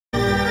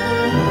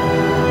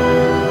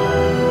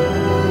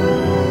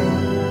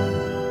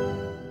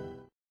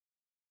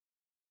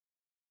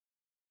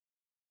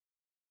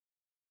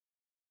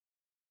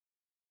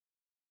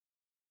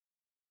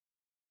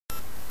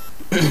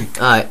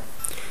Alright.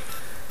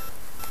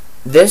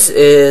 This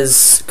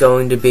is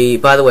going to be,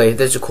 by the way,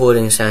 this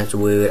recording sounds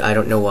weird. I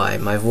don't know why.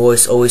 My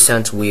voice always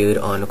sounds weird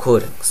on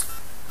recordings.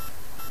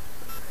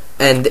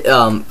 And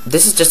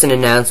this is just an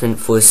announcement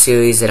for a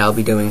series that I'll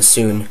be doing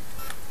soon.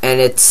 And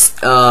it's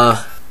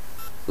a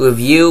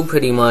review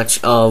pretty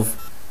much of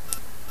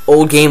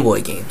old Game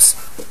Boy games.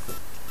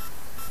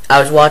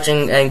 I was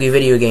watching Angry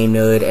Video Game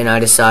Nerd and I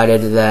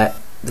decided that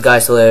the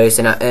guy's hilarious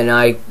and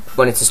I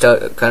wanted to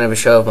start kind of a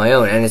show of my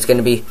own, and it's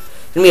gonna be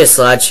a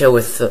slideshow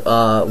with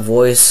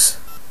voice.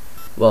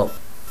 Well,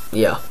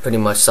 yeah, pretty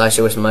much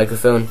slideshow with a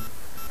microphone,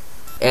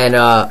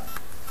 and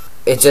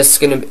it's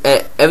just gonna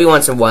every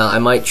once in a while I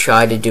might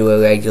try to do a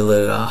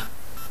regular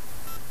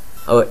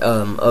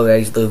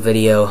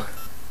video.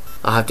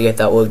 I'll have to get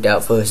that worked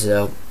out first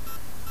though.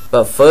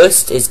 But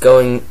first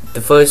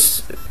the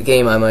first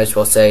game I might as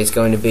well say is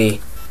going to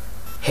be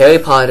Harry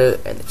Potter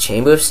and the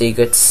Chamber of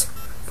Secrets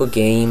for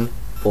Game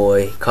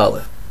Boy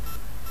Color.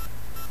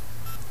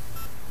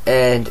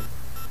 And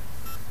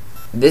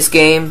this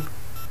game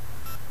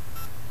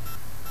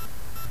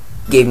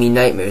gave me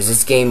nightmares.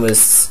 This game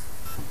was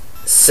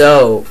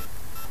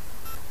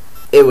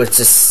it was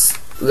just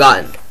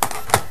rotten.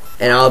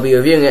 And I'll be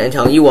reviewing it and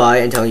telling you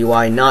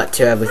why not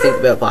to ever think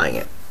about buying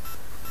it.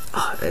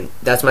 And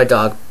that's my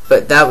dog.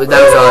 But that was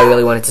all I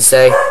really wanted to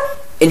say.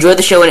 Enjoy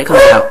the show when it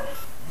comes out.